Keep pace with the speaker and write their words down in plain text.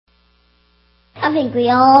I think we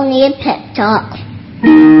all need a pep talk. The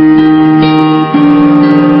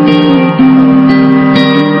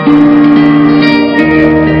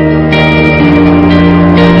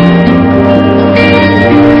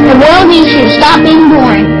world needs you to stop being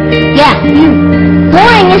boring. Yeah, you.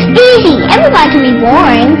 Boring is easy. Everybody can be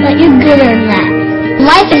boring, but you're gooder than that.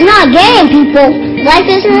 Life is not a game, people. Life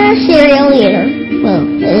isn't a cereal either. Well,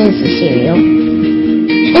 it is a cereal.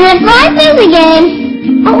 And if life is a game,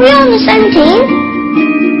 are we on the same team?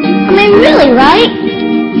 I mean, really, right?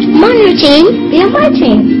 I'm on your team, be on my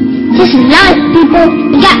team. This is life, people.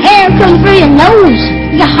 You got air coming through your nose.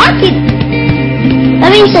 You got heartbeat.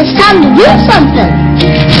 That means it's time to do something.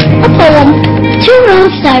 A poem. Two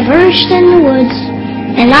roads diverged in the woods,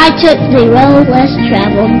 and I took the road less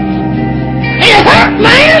traveled. It hurt,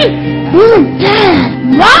 man! Really bad.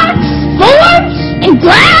 Rocks, thorns, and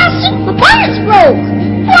glass. My pockets broke.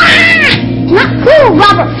 Wah! Not cool,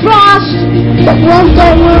 Robert Frost, but won't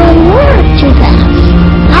that world work too fast?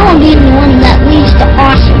 I want to be the one that leads to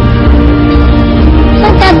awesome.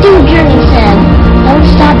 Like that dude Journey said, don't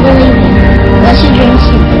stop believing, unless you dream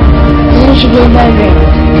stupid. Then you should get a better dream.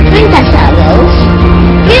 I think that's how it goes.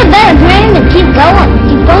 Get a better dream and keep going.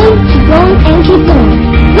 Keep going, and keep going.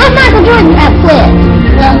 What Michael Jordan have quit?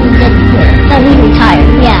 Well, he didn't quit. No, he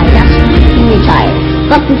retired. Yeah, he retired.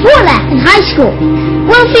 But before that, in high school,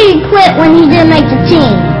 what if he quit when he didn't make the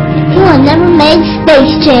team? He would have never made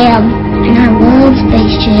Space Jam. And I love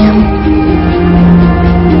Space Jam.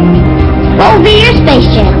 What would be your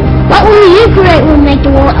Space Jam? What will you create would make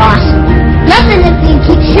the world awesome? Nothing if you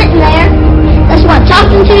keep sitting there. That's why I'm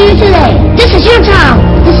talking to you today. This is your time.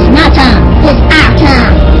 This is my time. This is our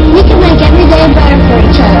time. We can make every day better for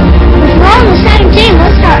each other. If we're on the same team,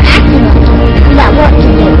 let's start acting like it. We got work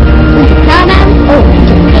to do. We can proud of them, or we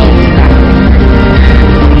can pay for it.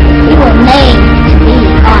 We were made to be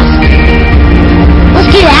awesome. Let's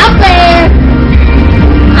get out there.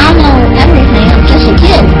 I know everything. I'm just a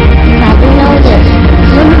kid. Probably know this.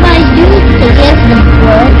 Everybody's doing to give the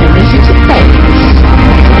world the reason to play.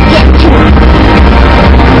 Get to it.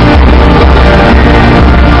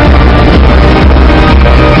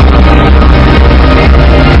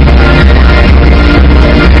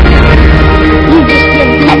 You just did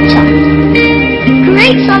a pep talk.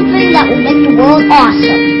 Create something that will make the world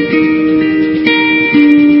awesome.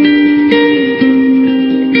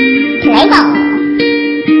 Play ball.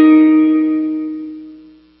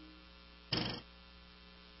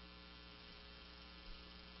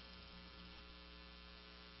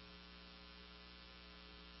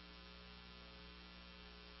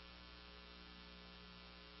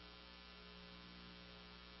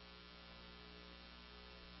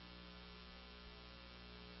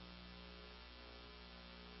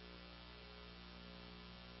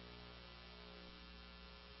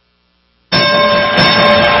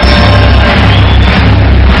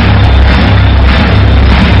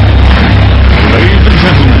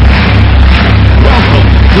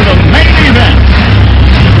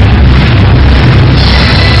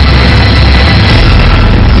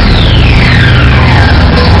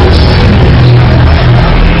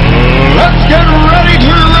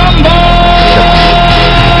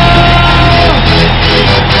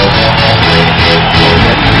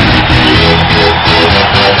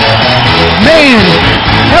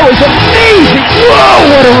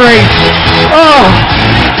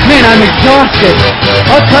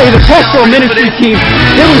 I'll tell you, the pastoral ministry team,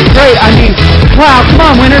 it was great. I mean, wow, come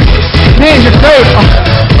on, winners. Man, you're great.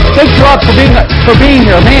 Thanks a lot for being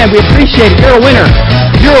here. Man, we appreciate it. You're a winner.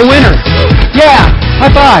 You're a winner. Yeah,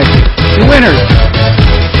 high five. You're winners.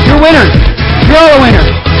 You're winners. You're all a winner.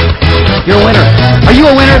 You're a winner. Are you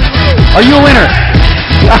a winner? Are you a winner?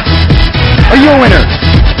 Are you a winner?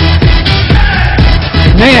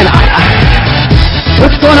 Man,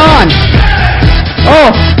 what's going on?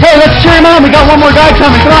 Oh, hey, let's cheer him on. We got one more guy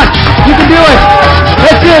coming. Come on. You can do it.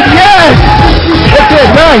 That's it. Yes. That's it.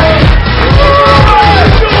 Nice.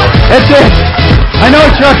 That's it. I know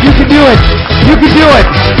it's rough. You can do it. You can do it.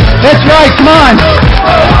 That's right. Come on.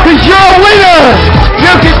 Because you're a winner.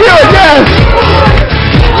 You can do it. Yes.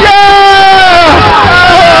 Yeah.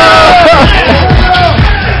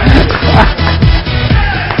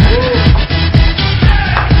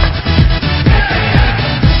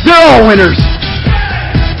 They're all winners.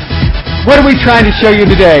 What are we trying to show you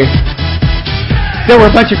today? There were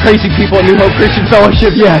a bunch of crazy people at New Hope Christian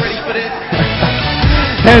Fellowship, yes.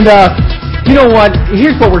 And you know what?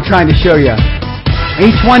 Here's what we're trying to show you.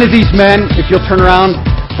 Each one of these men, if you'll turn around,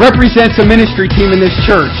 represents a ministry team in this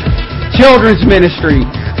church. Children's ministry,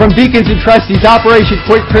 from deacons and trustees, Operation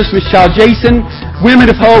Quick Christmas Child, Jason,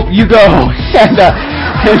 Women of Hope, you go. And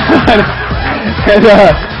And,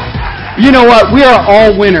 you know what? We are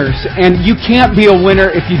all winners, and you can't be a winner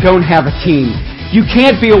if you don't have a team. You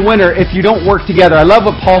can't be a winner if you don't work together. I love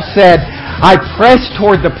what Paul said. I press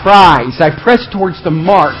toward the prize. I press towards the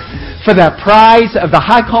mark for that prize of the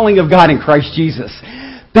high calling of God in Christ Jesus.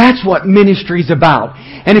 That's what ministry is about.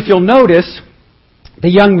 And if you'll notice, the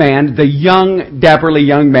young dapperly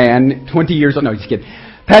young man, 20 years old, no, just kidding.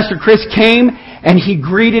 Pastor Chris came and he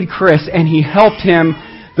greeted Chris and he helped him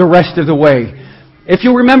the rest of the way. If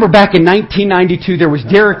you'll remember back in 1992, there was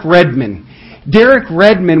Derek Redmond. Derek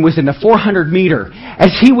Redmond was in the 400 meter.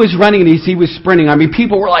 As he was running and he was sprinting, I mean,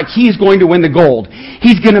 people were like, he's going to win the gold.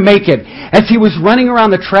 He's going to make it. As he was running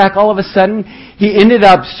around the track, all of a sudden, he ended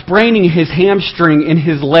up spraining his hamstring in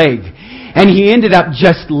his leg. And he ended up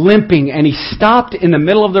just limping, and he stopped in the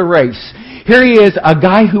middle of the race. Here he is, a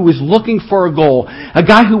guy who was looking for a goal, a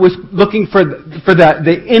guy who was looking for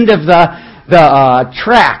the end of the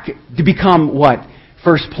track to become what?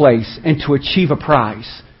 First place, and to achieve a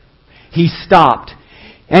prize. He stopped,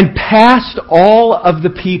 and past all of the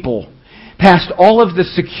people, past all of the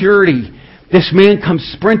security, this man comes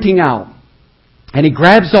sprinting out, and he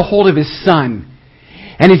grabs a hold of his son.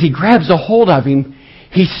 And as he grabs a hold of him,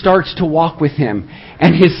 he starts to walk with him.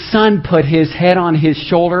 And his son put his head on his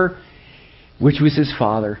shoulder, which was his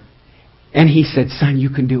father. And he said, son, you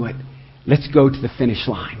can do it. Let's go to the finish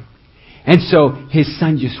line. And so his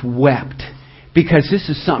son just wept, because this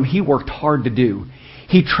is something he worked hard to do.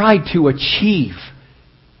 He tried to achieve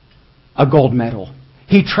a gold medal.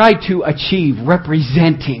 He tried to achieve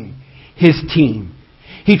representing his team.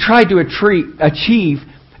 He tried to achieve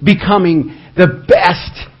becoming the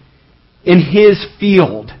best in his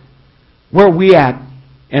field. Where are we at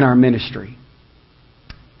in our ministry?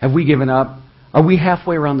 Have we given up? Are we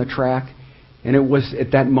halfway around the track? And it was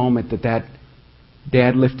at that moment that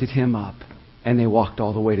dad lifted him up and they walked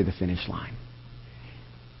all the way to the finish line.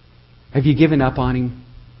 Have you given up on him?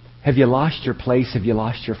 Have you lost your place? Have you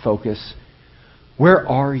lost your focus? Where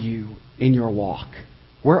are you in your walk?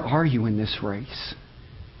 Where are you in this race?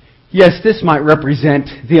 Yes, this might represent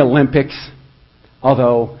the Olympics,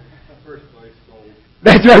 although first place gold.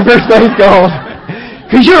 That's right, first place gold,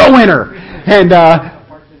 because you're a winner. And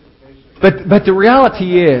but the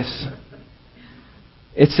reality is,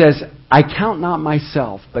 it says, "I count not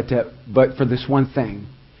myself, but for this one thing,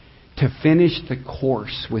 to finish the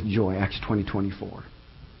course with joy." Acts 20:24,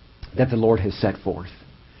 that the Lord has set forth.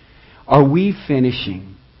 Are we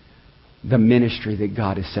finishing the ministry that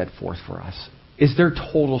God has set forth for us? Is there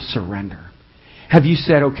total surrender? Have you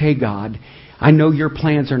said, okay, God, I know your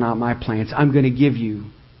plans are not my plans. I'm going to give you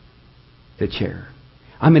the chair.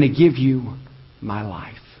 I'm going to give you my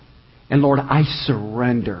life. And Lord, I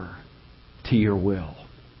surrender to your will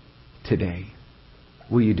today.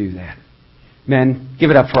 Will you do that? Men, give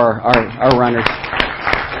it up for our runners.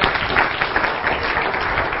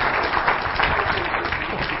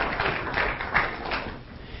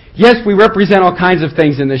 Yes, we represent all kinds of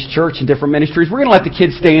things in this church and different ministries. We're going to let the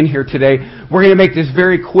kids stay in here today. We're going to make this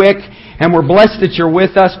very quick, and we're blessed that you're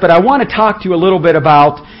with us. But I want to talk to you a little bit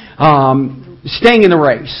about staying in the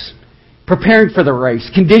race, preparing for the race,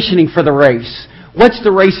 conditioning for the race. What's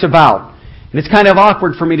the race about? And it's kind of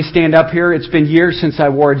awkward for me to stand up here. It's been years since I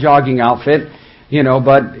wore a jogging outfit,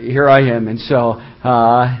 but here I am. And so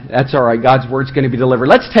that's all right. God's Word's going to be delivered.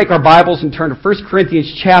 Let's take our Bibles and turn to 1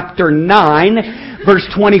 Corinthians chapter 9. Verse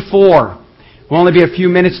 24. We'll only be a few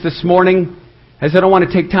minutes this morning, as I don't want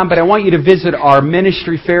to take time, but I want you to visit our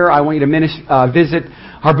ministry fair. I want you to visit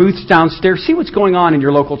our booths downstairs. See what's going on in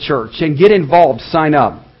your local church and get involved. Sign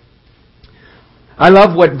up. I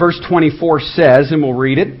love what verse 24 says, and we'll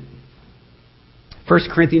read it. 1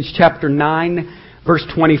 Corinthians chapter 9, verse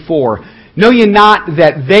 24. Know ye not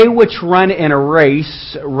that they which run in a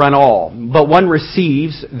race run all, but one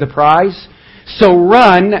receives the prize? So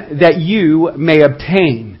run that you may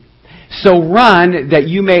obtain. So run that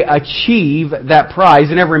you may achieve that prize.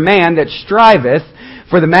 And every man that striveth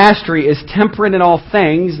for the mastery is temperate in all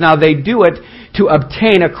things. Now they do it to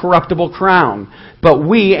obtain a corruptible crown, but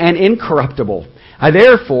we an incorruptible. I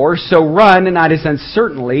therefore so run, not as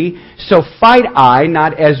uncertainly, so fight I,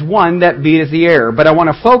 not as one that beateth the air. But I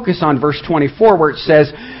want to focus on verse 24 where it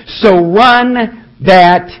says, so run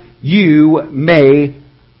that you may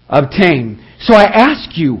obtain. So I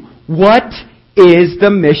ask you, what is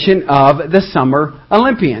the mission of the Summer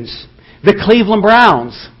Olympians? The Cleveland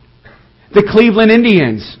Browns, the Cleveland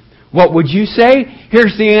Indians. What would you say?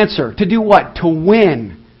 Here's the answer. To do what? To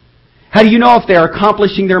win. How do you know if they are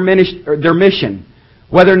accomplishing their mission?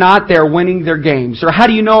 Whether or not they are winning their games. Or how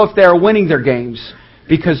do you know if they are winning their games?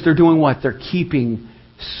 Because they're doing what? They're keeping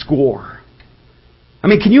score. I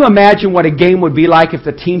mean, can you imagine what a game would be like if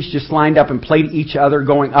the teams just lined up and played each other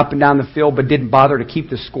going up and down the field but didn't bother to keep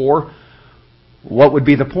the score? What would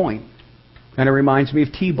be the point? And it reminds me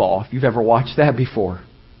of T-ball, if you've ever watched that before.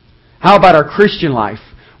 How about our Christian life?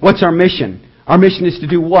 What's our mission? Our mission is to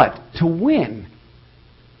do what? To win.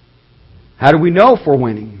 How do we know if we're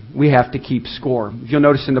winning? We have to keep score. If you'll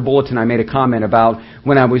notice in the bulletin, I made a comment about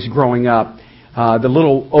when I was growing up, the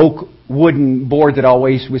little oak wooden board that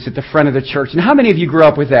always was at the front of the church. And how many of you grew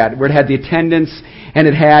up with that, where it had the attendance and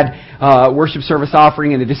it had worship service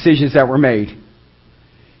offering and the decisions that were made?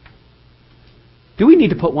 Do we need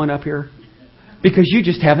to put one up here? Because you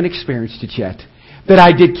just haven't experienced it yet. But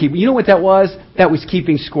I did keep. You know what that was? That was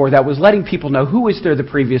keeping score. That was letting people know who was there the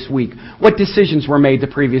previous week, what decisions were made the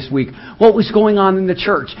previous week, what was going on in the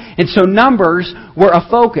church. And so numbers were a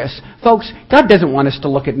focus. Folks, God doesn't want us to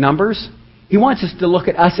look at numbers. He wants us to look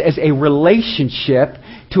at us as a relationship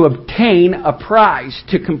to obtain a prize,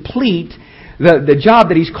 to complete the job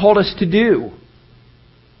that He's called us to do.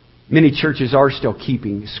 Many churches are still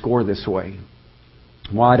keeping score this way.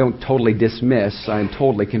 While I don't totally dismiss, I am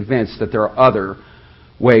totally convinced that there are other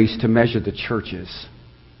ways to measure the church's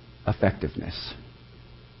effectiveness.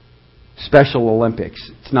 Special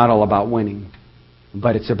Olympics, it's not all about winning,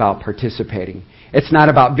 but it's about participating. It's not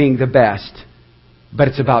about being the best, but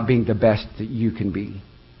it's about being the best that you can be.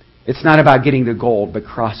 It's not about getting the gold, but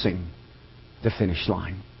crossing the finish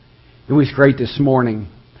line. It was great this morning.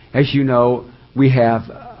 As you know, we have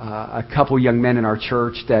a couple young men in our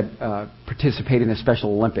church that participate in the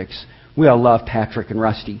Special Olympics. We all love Patrick and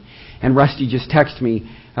Rusty. And Rusty just texted me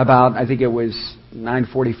about, I think it was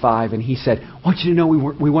 9:45, and he said, "I want you to know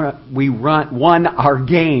we won our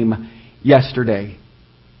game yesterday."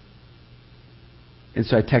 And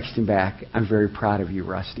so I texted him back, "I'm very proud of you,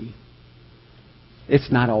 Rusty."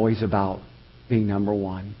 It's not always about being number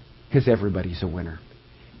one, because everybody's a winner.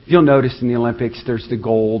 You'll notice in the Olympics, there's the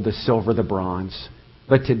gold, the silver, the bronze.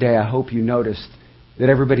 But today, I hope you noticed that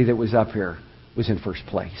everybody that was up here was in first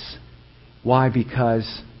place. Why?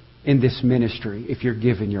 Because in this ministry, if you're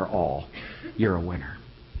giving your all, you're a winner.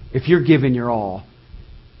 If you're giving your all,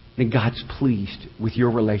 then God's pleased with your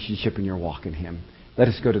relationship and your walk in Him. Let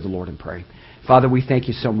us go to the Lord and pray. Father, we thank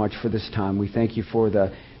You so much for this time. We thank You for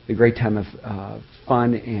the great time of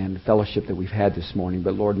fun and fellowship that we've had this morning.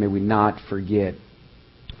 But Lord, may we not forget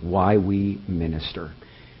why we minister.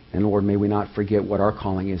 And Lord, may we not forget what our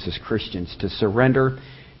calling is as Christians, to surrender,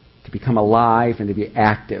 to become alive, and to be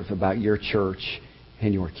active about Your church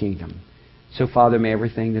and Your kingdom. So, Father, may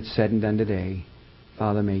everything that's said and done today,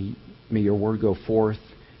 Father, may Your word go forth,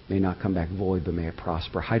 may not come back void, but may it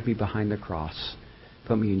prosper. Hide me behind the cross.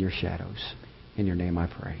 Put me in Your shadows. In Your name I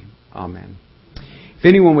pray. Amen. If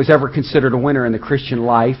anyone was ever considered a winner in the Christian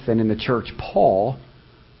life and in the church, Paul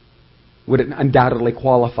would undoubtedly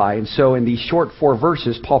qualify. And so in these short 4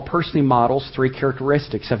 verses, Paul personally models 3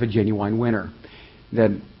 characteristics of a genuine winner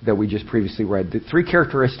that we just previously read. The 3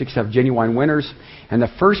 characteristics of genuine winners. And the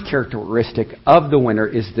first characteristic of the winner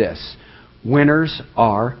is this: winners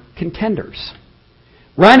are contenders.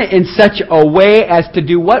 Run in such a way as to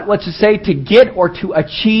do what? What's it say? To get or to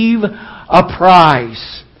achieve a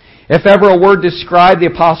prize. If ever a word described the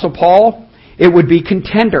Apostle Paul, it would be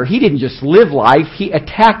contender. He didn't just live life, he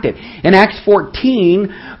attacked it. In Acts 14,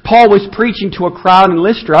 Paul was preaching to a crowd in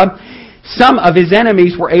Lystra. Some of his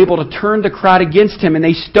enemies were able to turn the crowd against him, and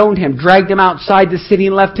they stoned him, dragged him outside the city,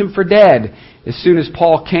 and left him for dead. As soon as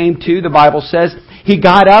Paul came to, the Bible says, he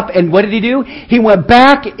got up, and what did he do? He went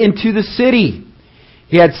back into the city.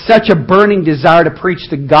 He had such a burning desire to preach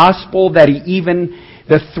the gospel that even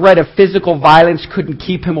the threat of physical violence couldn't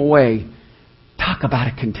keep him away. Talk about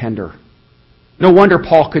a contender. No wonder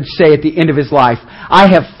Paul could say at the end of his life, I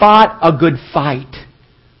have fought a good fight.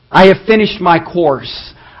 I have finished my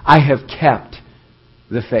course. I have kept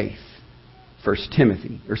the faith. 2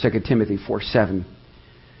 Timothy 4:7.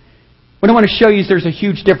 What I want to show you is there's a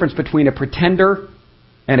huge difference between a pretender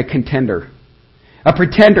and a contender. A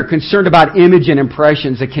pretender concerned about image and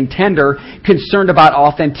impressions. A contender concerned about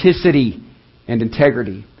authenticity and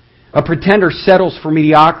integrity. A pretender settles for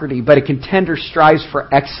mediocrity, but a contender strives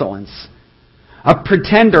for excellence. A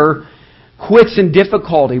pretender quits in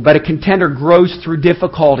difficulty, but a contender grows through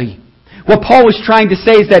difficulty. What Paul was trying to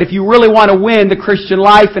say is that if you really want to win the Christian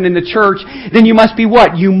life and in the church, then you must be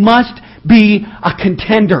what? You must be a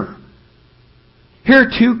contender. Here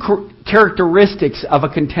are 2 characteristics of a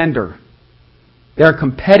contender. They're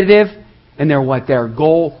competitive, and they're what? They're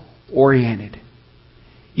goal-oriented.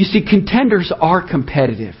 You see, contenders are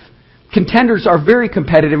competitive. Contenders are very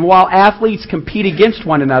competitive. While athletes compete against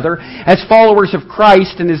one another, as followers of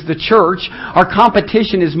Christ and as the church, our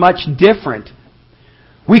competition is much different.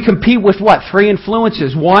 We compete with what? 3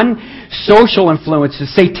 influences. 1, social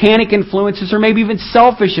influences, satanic influences, or maybe even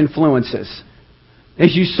selfish influences.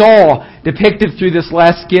 As you saw depicted through this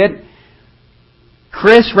last skit,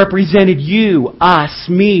 Chris represented you, us,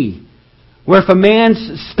 me. Where if a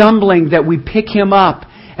man's stumbling, that we pick him up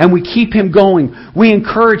and we keep him going. We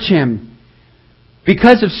encourage him.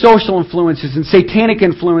 Because of social influences and satanic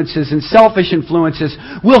influences and selfish influences,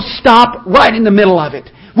 we'll stop right in the middle of it.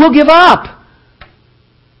 We'll give up.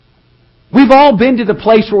 We've all been to the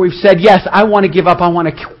place where we've said, yes, I want to give up. I want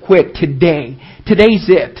to quit today. Today's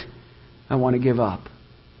it. I want to give up.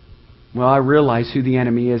 Well, I realize who the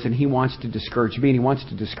enemy is, and he wants to discourage me, and he wants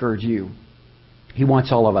to discourage you. He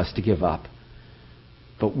wants all of us to give up.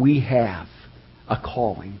 But we have a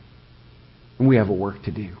calling, and we have a work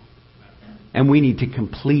to do. And we need to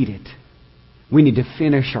complete it. We need to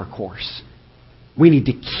finish our course. We need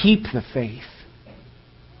to keep the faith.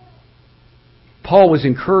 Paul was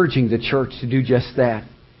encouraging the church to do just that.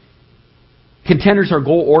 Contenders are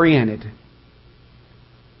goal-oriented.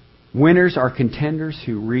 Winners are contenders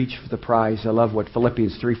who reach for the prize. I love what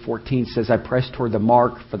Philippians 3:14 says, I press toward the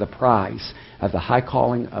mark for the prize of the high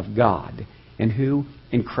calling of God. And who?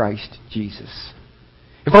 In Christ Jesus.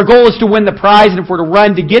 If our goal is to win the prize, and if we're to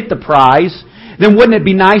run to get the prize, then wouldn't it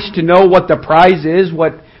be nice to know what the prize is?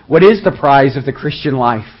 What is the prize of the Christian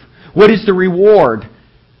life? What is the reward?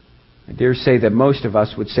 I dare say that most of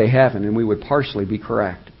us would say heaven, and we would partially be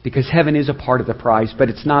correct. Because heaven is a part of the prize, but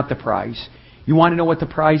it's not the prize. You want to know what the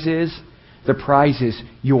prize is? The prize is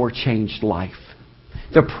your changed life.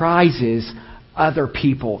 The prize is other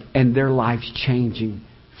people and their lives changing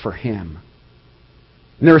for Him.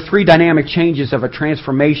 And there are 3 dynamic changes of a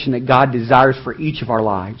transformation that God desires for each of our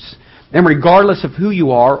lives. And regardless of who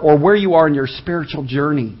you are or where you are in your spiritual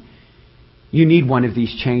journey, you need one of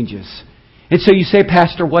these changes. And so you say,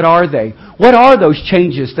 Pastor, what are they? What are those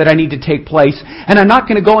changes that I need to take place? And I'm not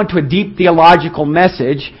going to go into a deep theological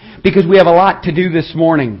message because we have a lot to do this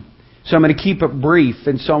morning. So I'm going to keep it brief,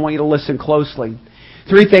 and so I want you to listen closely.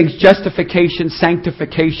 3 things: justification,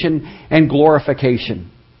 sanctification, and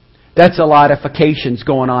glorification. That's a lot of fications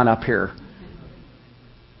going on up here.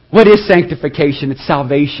 What is sanctification? It's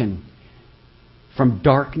salvation from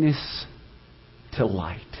darkness to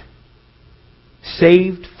light.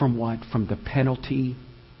 Saved from what? From the penalty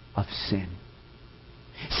of sin.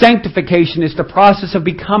 Sanctification is the process of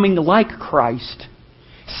becoming like Christ.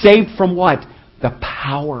 Saved from what? The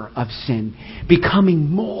power of sin. Becoming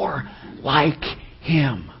more like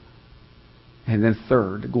Him. And then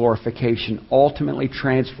third, glorification. Ultimately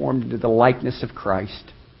transformed into the likeness of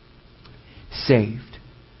Christ. Saved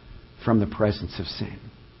from the presence of sin.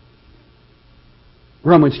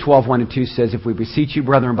 Romans 12:1-2 says, If we beseech you,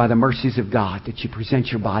 brethren, by the mercies of God, that you present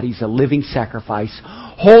your bodies a living sacrifice,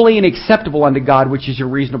 holy and acceptable unto God, which is your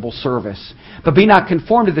reasonable service. But be not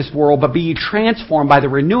conformed to this world, but be ye transformed by the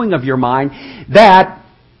renewing of your mind, that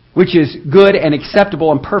which is good and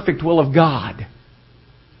acceptable and perfect will of God.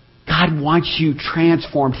 God wants you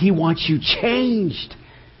transformed. He wants you changed.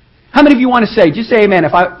 How many of you want to say, just say amen,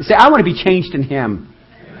 if I say, I want to be changed in Him.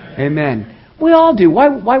 Amen. We all do.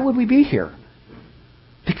 Why would we be here?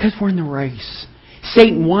 Because we're in the race.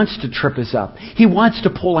 Satan wants to trip us up. He wants to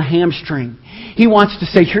pull a hamstring. He wants to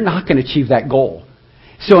say, you're not going to achieve that goal.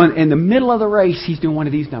 So in the middle of the race, he's doing one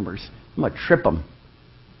of these numbers. I'm going to trip them.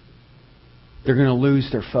 They're going to lose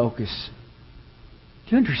their focus.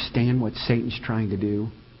 Do you understand what Satan's trying to do?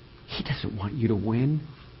 He doesn't want you to win.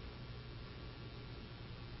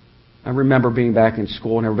 I remember being back in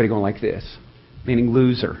school and everybody going like this, meaning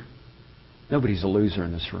loser. Nobody's a loser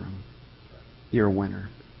in this room. You're a winner.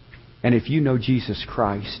 And if you know Jesus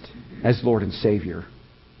Christ as Lord and Savior,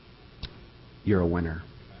 you're a winner.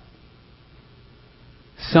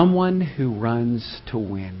 Someone who runs to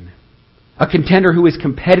win. A contender who is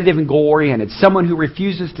competitive and goal-oriented. Someone who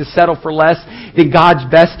refuses to settle for less than God's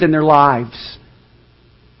best in their lives.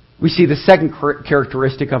 We see the second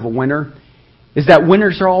characteristic of a winner is that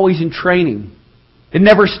winners are always in training. It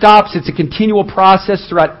never stops. It's a continual process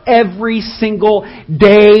throughout every single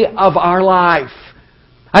day of our life.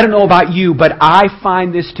 I don't know about you, but I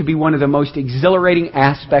find this to be one of the most exhilarating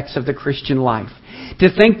aspects of the Christian life. To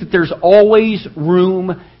think that there's always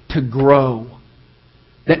room to grow.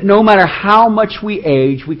 That no matter how much we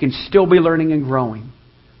age, we can still be learning and growing.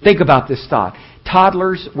 Think about this thought.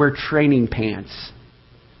 Toddlers wear training pants.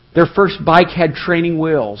 Their first bike had training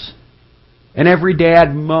wheels. And every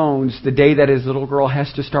dad moans the day that his little girl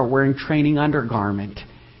has to start wearing training undergarment.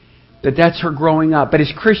 That's her growing up. But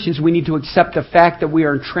as Christians, we need to accept the fact that we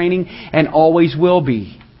are in training and always will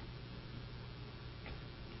be.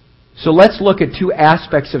 So let's look at two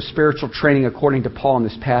aspects of spiritual training according to Paul in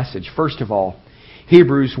this passage. First of all,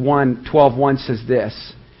 Hebrews 12:1 says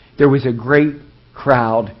this, there was a great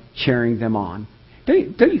crowd cheering them on.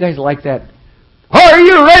 Don't you guys like that? Are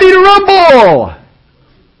you ready to rumble?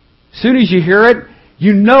 As soon as you hear it,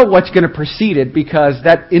 you know what's going to precede it because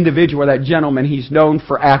that individual, that gentleman, he's known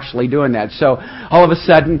for actually doing that. So all of a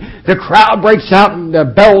sudden, the crowd breaks out and the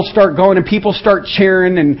bells start going and people start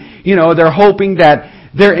cheering and, they're hoping that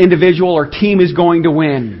their individual or team is going to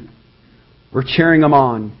win. We're cheering them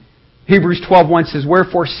on. Hebrews 12:1 says,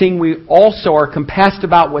 wherefore seeing we also are compassed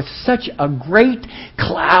about with such a great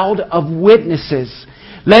cloud of witnesses,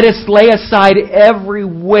 let us lay aside every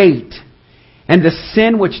weight and the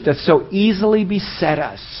sin which doth so easily beset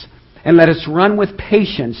us, and let us run with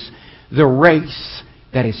patience the race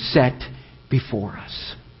that is set before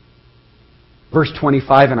us. Verse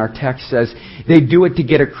 25 in our text says, they do it to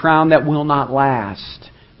get a crown that will not last,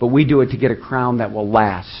 but we do it to get a crown that will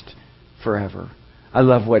last forever. I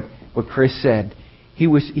love what Chris said. He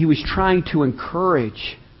was trying to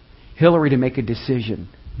encourage Hillary to make a decision.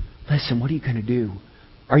 Listen, what are you going to do?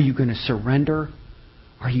 Are you going to surrender?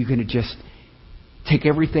 Are you going to just take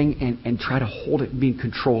everything and try to hold it and be in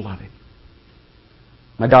control of it?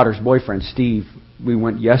 My daughter's boyfriend, Steve, we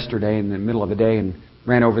went yesterday in the middle of the day and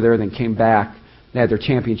ran over there, then came back. They had their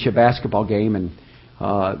championship basketball game, and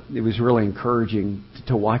it was really encouraging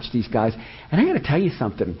to watch these guys. And I got to tell you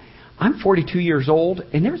something. I'm 42 years old,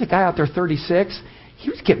 and there was a guy out there, 36. He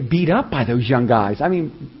was getting beat up by those young guys. I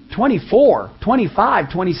mean, 24,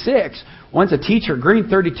 25, 26. One's a teacher, Green,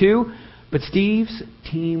 32. But Steve's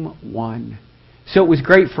team won. So it was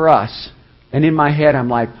great for us. And in my head, I'm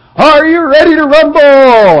like, are you ready to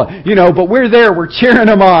rumble? But we're there. We're cheering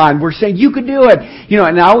them on. We're saying, you can do it.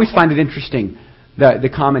 And I always find it interesting. The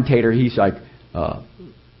commentator, he's like,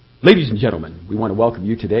 ladies and gentlemen, we want to welcome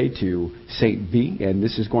you today to St. V. And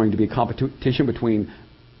this is going to be a competition between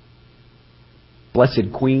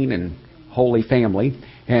Blessed Queen and Holy Family.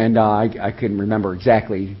 And I couldn't remember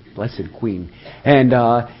exactly Blessed Queen. And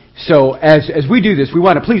so as we do this, we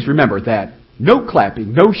want to please remember that no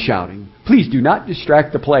clapping, no shouting. Please do not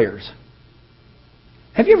distract the players.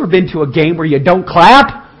 Have you ever been to a game where you don't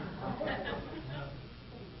clap?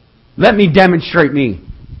 Let me demonstrate me.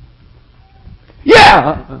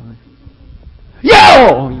 Yeah!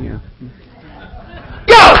 Yo! Yeah.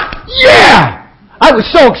 Go! Yeah! I was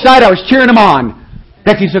so excited I was cheering them on.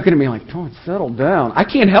 Becky's looking at me like, oh, settle down. I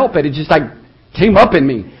can't help it. It just came up in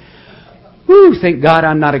me. Whew, thank God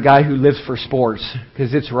I'm not a guy who lives for sports,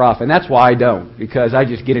 because it's rough. And that's why I don't, because I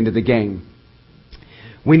just get into the game.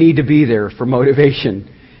 We need to be there for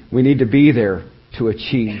motivation. We need to be there to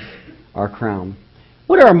achieve our crown.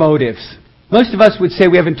 What are our motives? Most of us would say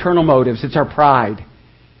we have internal motives. It's our pride.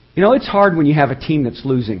 It's hard when you have a team that's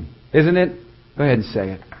losing, isn't it? Go ahead and say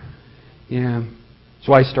it. Yeah. That's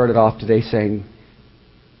why I started off today saying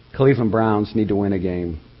Cleveland Browns need to win a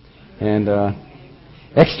game. And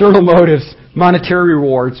external motives, monetary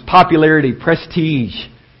rewards, popularity, prestige.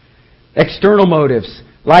 External motives.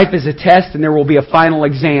 Life is a test and there will be a final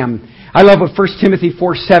exam. I love what 1 Timothy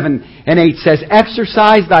 4:7-8 says.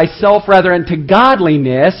 Exercise thyself rather unto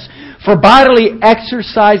godliness, for bodily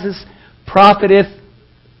exercises profiteth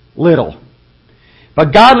little.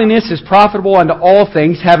 But godliness is profitable unto all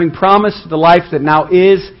things, having promised the life that now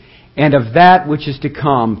is and of that which is to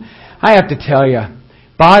come. I have to tell you,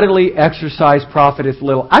 bodily exercise profiteth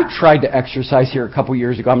little. I tried to exercise here a couple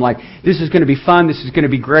years ago. I'm like, this is going to be fun. This is going to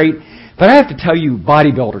be great. But I have to tell you,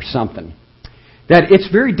 bodybuilder, something. That it's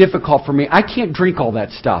very difficult for me. I can't drink all that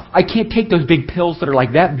stuff. I can't take those big pills that are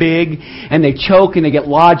like that big, and they choke and they get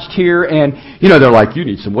lodged here, and they're like, you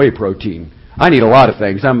need some whey protein. I need a lot of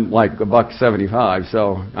things. I'm like $1.75,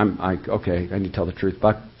 so I'm like, okay, I need to tell the truth,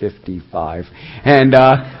 $1.55. And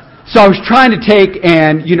so I was trying to take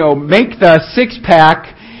and make the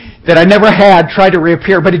 6-pack that I never had try to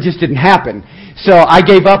reappear, but it just didn't happen. So I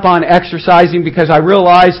gave up on exercising because I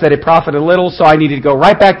realized that it profited little, so I needed to go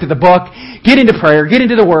right back to the book, get into prayer, get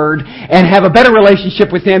into the Word, and have a better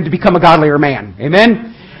relationship with Him to become a godlier man.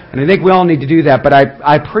 Amen? And I think we all need to do that, but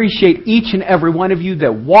I appreciate each and every one of you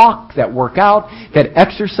that walk, that work out, that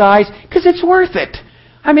exercise, because it's worth it.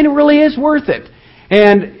 I mean, it really is worth it.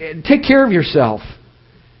 And take care of yourself.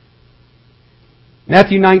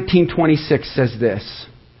 Matthew 19:26 says this,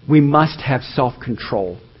 we must have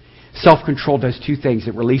self-control. Self-control does two things.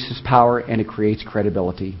 It releases power and it creates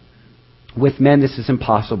credibility. With men, this is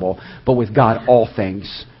impossible. But with God, all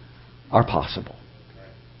things are possible.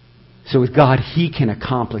 So with God, He can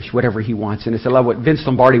accomplish whatever He wants. And I love what Vince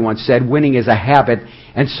Lombardi once said, winning is a habit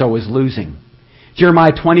and so is losing.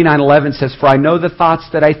 Jeremiah 29:11 says, "For I know the thoughts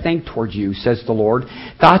that I think toward you, says the Lord,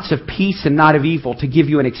 thoughts of peace and not of evil, to give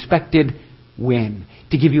you an expected win,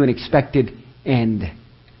 to give you an expected end."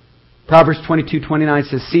 Proverbs 22:29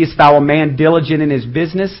 says, "Seest thou a man diligent in his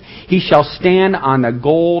business? He shall stand on a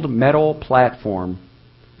gold medal platform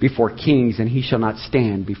before kings, and he shall not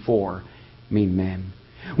stand before mean men."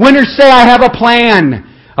 Winners say, "I have a plan."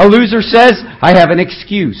 A loser says, "I have an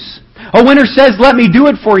excuse." A winner says, "Let me do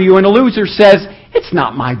it for you." And a loser says, "It's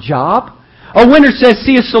not my job." A winner says,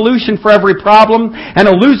 "See a solution for every problem." And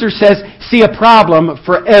a loser says, "See a problem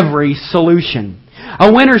for every solution."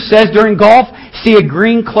 A winner says during golf, "See a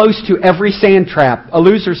green close to every sand trap." A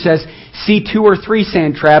loser says, "See 2 or 3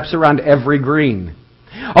 sand traps around every green."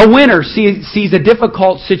 A winner sees a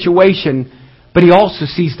difficult situation, but he also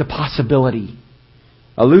sees the possibility.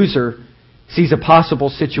 A loser sees a possible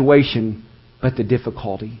situation, but the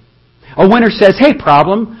difficulty. A winner says, "Hey,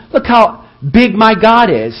 problem, look how big my God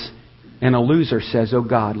is." And a loser says, "Oh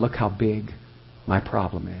God, look how big my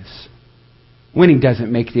problem is." Winning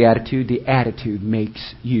doesn't make the attitude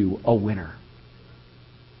makes you a winner.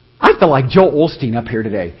 I feel like Joel Osteen up here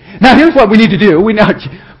today. Now here's what we need to do. We know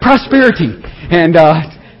prosperity. And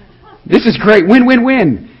this is great. Win, win,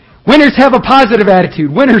 win. Winners have a positive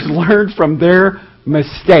attitude. Winners learn from their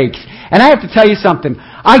mistakes. And I have to tell you something.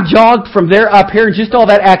 I jogged from there up here, and just all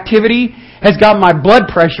that activity has got my blood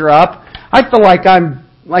pressure up. I feel like I'm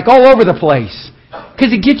like all over the place.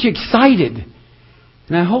 Because it gets you excited.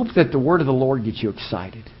 And I hope that the Word of the Lord gets you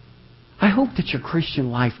excited. I hope that your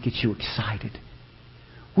Christian life gets you excited.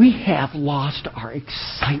 We have lost our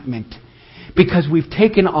excitement because we've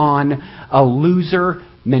taken on a loser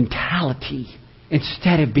mentality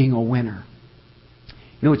instead of being a winner. You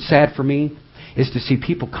know what's sad for me? Is to see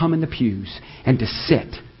people come in the pews and to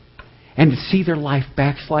sit and to see their life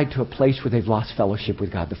backslide to a place where they've lost fellowship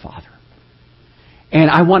with God the Father. And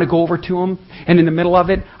I want to go over to them, and in the middle of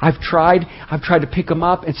it, I've tried to pick them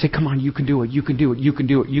up and say, "Come on, you can do it, you can do it, you can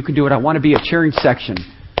do it, you can do it." I want to be a cheering section.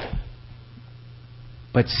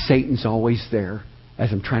 But Satan's always there.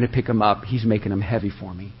 As I'm trying to pick them up, he's making them heavy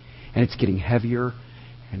for me. And it's getting heavier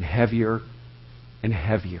and heavier and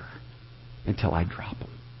heavier until I drop them.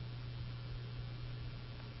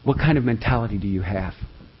 What kind of mentality do you have?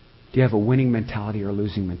 Do you have a winning mentality or a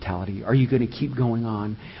losing mentality? Are you going to keep going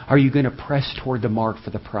on? Are you going to press toward the mark for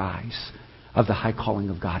the prize of the high calling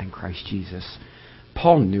of God in Christ Jesus?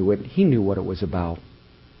 Paul knew it. He knew what it was about.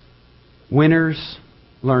 Winners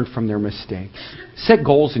learn from their mistakes. Set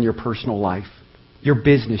goals in your personal life, your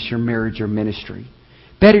business, your marriage, your ministry.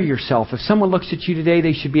 Better yourself. If someone looks at you today,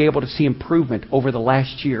 they should be able to see improvement over the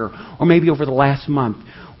last year or maybe over the last month.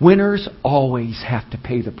 Winners always have to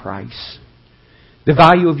pay the price. The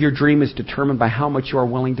value of your dream is determined by how much you are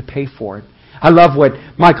willing to pay for it. I love what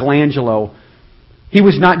Michelangelo, he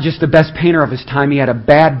was not just the best painter of his time. He had a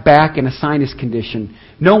bad back and a sinus condition.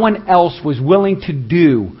 No one else was willing to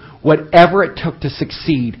do whatever it took to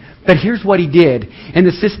succeed. But here's what he did. In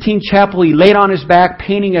the Sistine Chapel, he laid on his back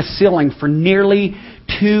painting a ceiling for nearly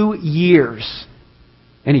 2 years.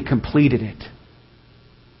 And he completed it.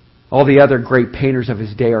 All the other great painters of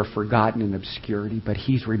his day are forgotten in obscurity, but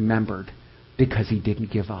he's remembered because he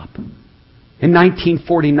didn't give up. In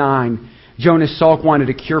 1949, Jonas Salk wanted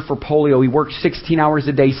a cure for polio. He worked 16 hours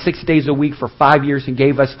a day, 6 days a week for 5 years and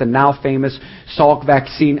gave us the now famous Salk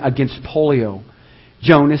vaccine against polio.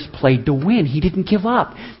 Jonas played to win. He didn't give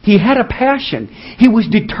up. He had a passion. He was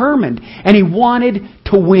determined, and he wanted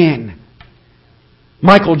to win.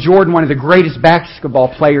 Michael Jordan, one of the greatest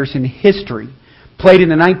basketball players in history, played in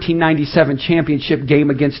the 1997 championship game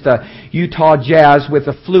against the Utah Jazz with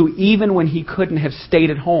the flu even when he couldn't have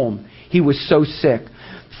stayed at home. He was so sick.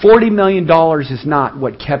 $40 million is not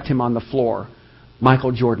what kept him on the floor.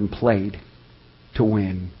 Michael Jordan played to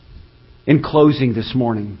win. In closing this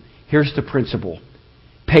morning, here's the principle.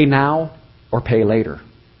 Pay now or pay later.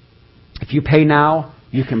 If you pay now,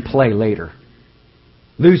 you can play later.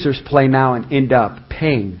 Losers play now and end up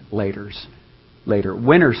paying later.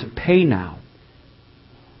 Winners pay now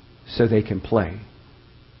so they can play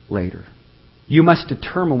later. You must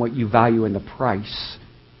determine what you value in the price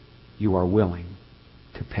you are willing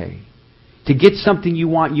to pay. To get something you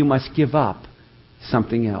want, you must give up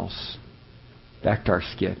something else. Back to our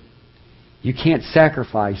skit. You can't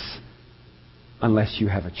sacrifice unless you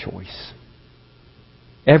have a choice.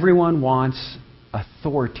 Everyone wants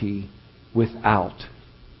authority without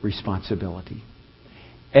responsibility.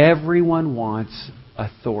 Everyone wants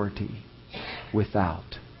authority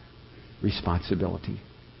without responsibility.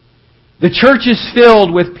 The church is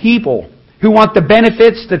filled with people who want the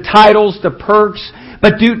benefits, the titles, the perks,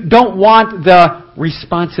 but don't want the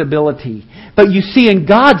responsibility. But you see, in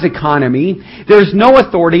God's economy, there's no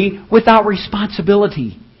authority without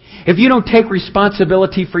responsibility. If you don't take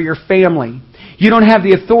responsibility for your family, you don't have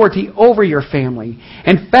the authority over your family.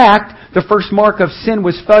 In fact, the first mark of sin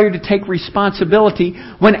was failure to take responsibility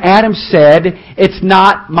when Adam said, "It's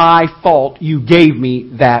not my fault you gave me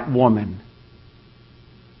that woman."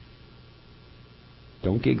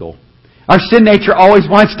 Don't giggle. Our sin nature always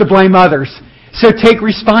wants to blame others. So take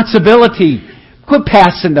responsibility. Quit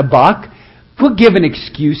passing the buck. Quit giving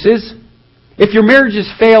excuses. If your marriage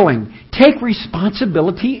is failing, take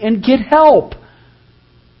responsibility and get help.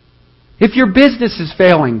 If your business is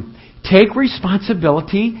failing, take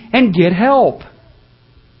responsibility and get help.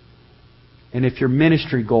 And if your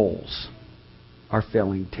ministry goals are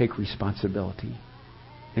failing, take responsibility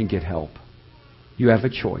and get help. You have a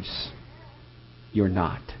choice. You're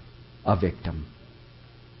not a victim.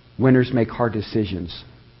 Winners make hard decisions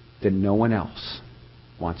that no one else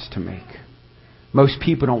wants to make. Most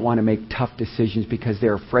people don't want to make tough decisions because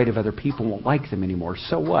they're afraid of other people won't like them anymore.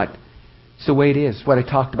 So what? It's the way it is. What I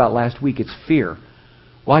talked about last week, it's fear.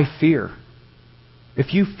 Why fear?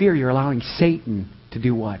 If you fear, you're allowing Satan to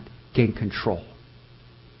do what? Gain control.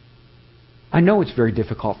 I know it's very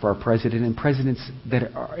difficult for our president and presidents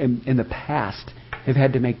that are in the past have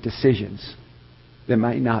had to make decisions that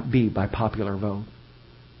might not be by popular vote.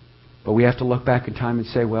 But we have to look back in time and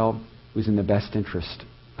say, well, it was in the best interest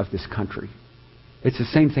of this country. It's the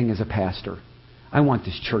same thing as a pastor. I want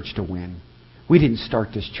this church to win. We didn't start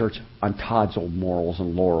this church on Todd's old morals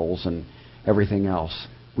and laurels and everything else.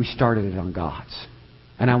 We started it on God's.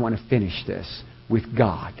 And I want to finish this with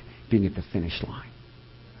God being at the finish line.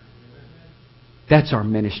 That's our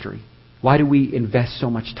ministry. Why do we invest so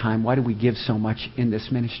much time? Why do we give so much in this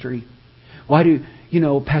ministry? Why do,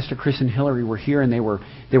 Pastor Chris and Hillary were here and they were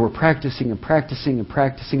practicing and practicing and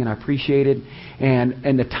practicing, and I appreciate it.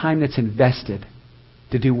 And the time that's invested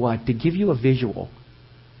to do what? To give you a visual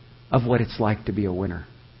of what it's like to be a winner.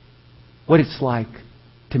 What it's like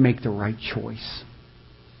to make the right choice.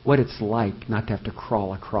 What it's like not to have to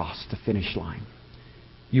crawl across the finish line.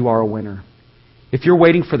 You are a winner. If you're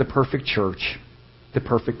waiting for the perfect church, the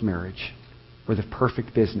perfect marriage, or the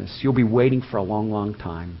perfect business, you'll be waiting for a long, long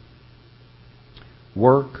time.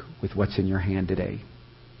 Work with what's in your hand today.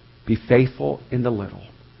 Be faithful in the little.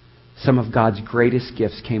 Some of God's greatest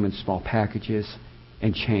gifts came in small packages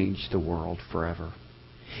and changed the world forever.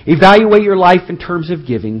 Evaluate your life in terms of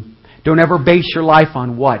giving. Don't ever base your life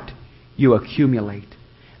on what you accumulate.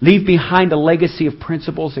 Leave behind a legacy of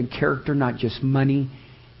principles and character, not just money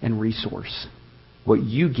and resource. What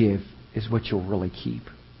you give is what you'll really keep.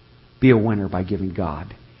 Be a winner by giving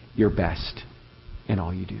God your best in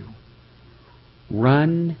all you do.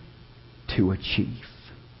 Run to achieve.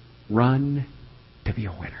 Run to be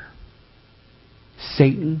a winner.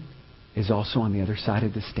 Satan is also on the other side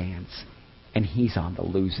of the stands, and he's on the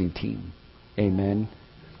losing team. Amen?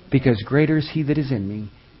 Because greater is He that is in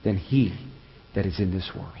me than he that is in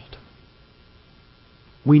this world.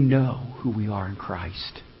 We know who we are in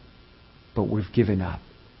Christ, but we've given up.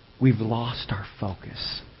 We've lost our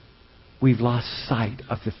focus. We've lost sight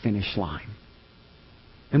of the finish line.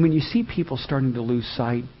 And when you see people starting to lose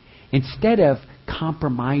sight, instead of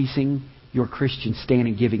compromising your Christian stand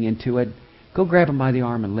and giving into it, go grab them by the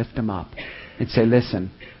arm and lift them up and say,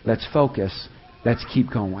 listen, let's focus. Let's keep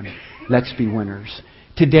going. Let's be winners.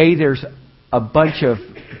 Today there's a bunch of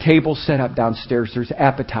tables set up downstairs. There's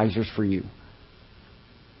appetizers for you.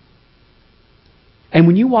 And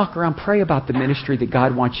when you walk around, pray about the ministry that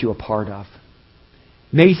God wants you a part of.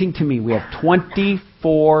 Amazing to me, we have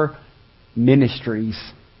 24 ministries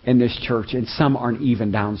in this church, and some aren't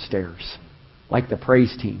even downstairs, like the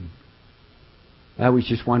praise team. That was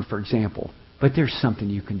just one, for example. But there's something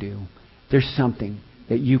you can do. There's something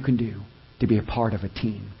that you can do to be a part of a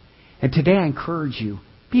team. And today I encourage you,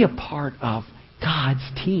 be a part of God's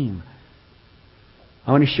team.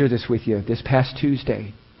 I want to share this with you. This past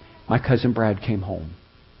Tuesday, my cousin Brad came home.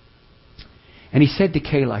 And he said to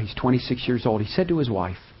Kayla, he's 26 years old, he said to his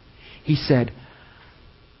wife, he said,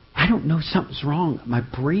 I don't know, something's wrong. My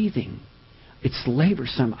breathing, it's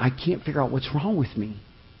laborsome. I can't figure out what's wrong with me.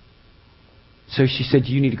 So she said,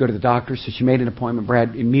 you need to go to the doctor. So she made an appointment.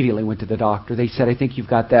 Brad immediately went to the doctor. They said, I think you've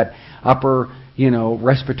got that upper,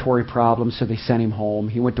 respiratory problem. So they sent him home.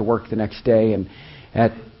 He went to work the next day. And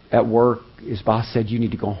at work, his boss said, you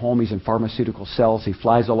need to go home. He's in pharmaceutical sales. He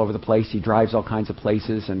flies all over the place. He drives all kinds of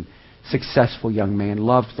places. And successful young man.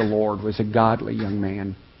 Loved the Lord. Was a godly young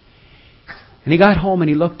man. And he got home and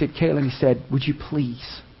he looked at Kayla and he said, would you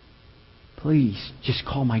please just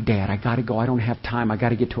call my dad. I got to go. I don't have time. I got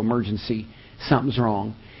to get to emergency something's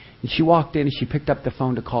wrong. And she walked in and she picked up the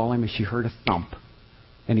phone to call him, and she heard a thump.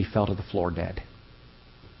 And he fell to the floor dead.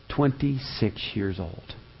 26 years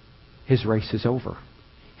old. His race is over.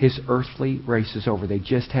 His earthly race is over. They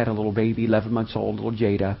just had a little baby, 11 months old, little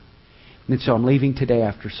Jada. And so I'm leaving today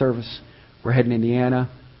after service. We're heading to Indiana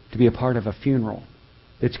to be a part of a funeral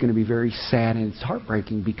that's going to be very sad, and it's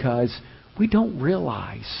heartbreaking because we don't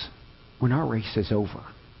realize when our race is over.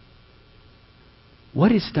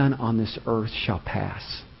 What is done on this earth shall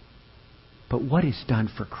pass, but what is done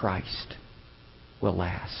for Christ will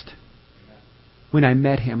last. When I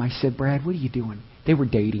met him, I said, Brad, what are you doing? They were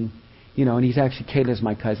dating, and he's actually, Kayla's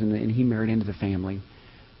my cousin, and he married into the family.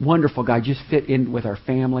 Wonderful guy, just fit in with our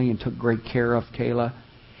family and took great care of Kayla.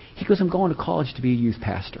 He goes, I'm going to college to be a youth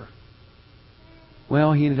pastor.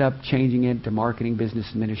 Well, he ended up changing it to marketing, business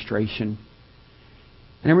administration.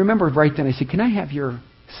 And I remember right then, I said, can I have your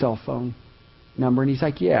cell phone number? And he's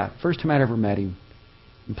like, yeah. First time I'd ever met him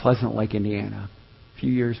in Pleasant Lake, Indiana, a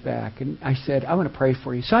few years back. And I said, I want to pray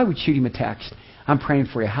for you. So I would shoot him a text. I'm praying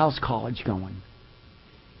for you. How's college going?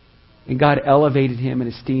 And God elevated him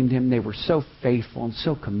and esteemed him. They were so faithful and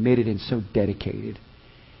so committed and so dedicated.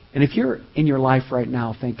 And if you're in your life right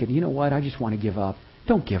now thinking, you know what, I just want to give up,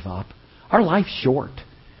 don't give up. Our life's short.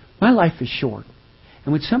 My life is short.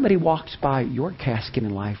 And when somebody walks by your casket in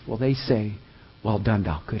life, will they say, well done,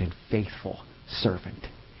 thou good and faithful servant.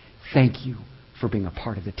 Thank you for being a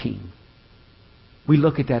part of the team. We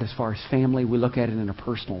look at that as far as family. We look at it in a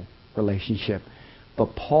personal relationship.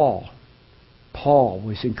 But Paul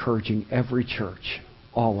was encouraging every church,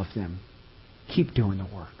 all of them. Keep doing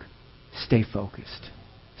the work. Stay focused.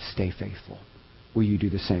 Stay faithful. Will you do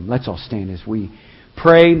the same? Let's all stand as we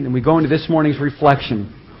pray and we go into this morning's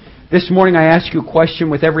reflection. This morning I ask you a question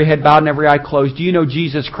with every head bowed and every eye closed. Do you know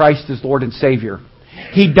Jesus Christ as Lord and Savior?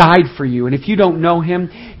 He died for you. And if you don't know Him,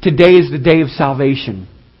 today is the day of salvation.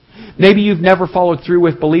 Maybe you've never followed through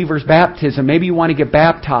with believers' baptism. Maybe you want to get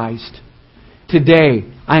baptized. Today,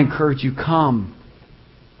 I encourage you, come.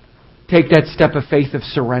 Take that step of faith of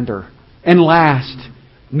surrender. And last,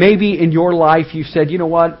 maybe in your life you said, you know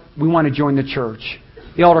what? We want to join the church.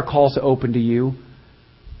 The altar call's open to you.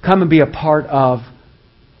 Come and be a part of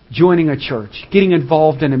joining a church, getting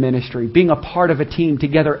involved in a ministry, being a part of a team.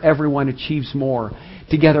 Together everyone achieves more.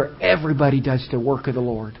 Together everybody does the work of the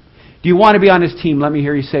Lord. Do you want to be on His team? Let me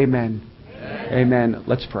hear you say amen. Amen. Amen.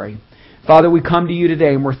 Let's pray. Father, we come to you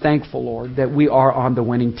today and we're thankful, Lord, that we are on the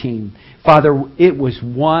winning team. Father, it was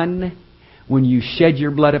won when you shed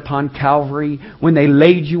your blood upon Calvary, when they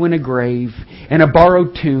laid you in a grave, in a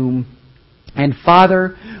borrowed tomb. And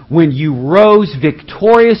Father, when you rose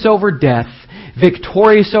victorious over death,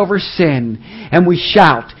 victorious over sin, and we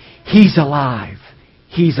shout, He's alive.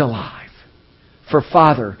 He's alive. For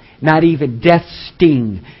Father, not even death's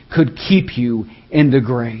sting could keep you in the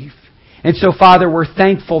grave. And so, Father, we're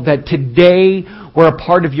thankful that today we're a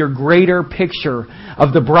part of your greater picture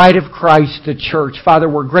of the bride of Christ, the church. Father,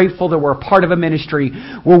 we're grateful that we're a part of a ministry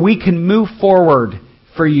where we can move forward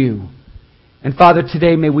for you. And Father,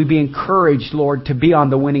 today may we be encouraged, Lord, to be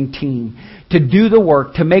on the winning team, to do the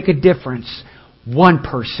work, to make a difference, one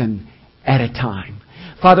person at a time.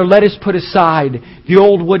 Father, let us put aside the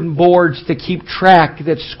old wooden boards that keep track,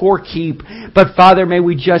 that scorekeep. But Father, may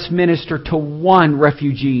we just minister to one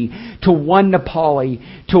refugee, to one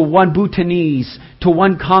Nepali, to one Bhutanese, to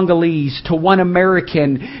one Congolese, to one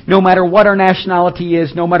American. No matter what our nationality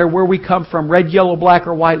is, no matter where we come from, red, yellow, black,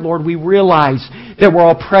 or white, Lord, we realize that we're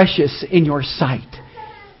all precious in your sight.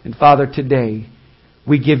 And Father, today,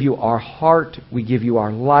 we give you our heart, we give you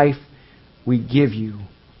our life, we give you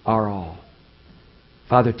our all.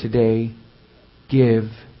 Father, today, give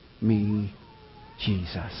me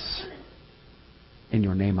Jesus. In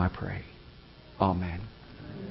your name I pray. Amen.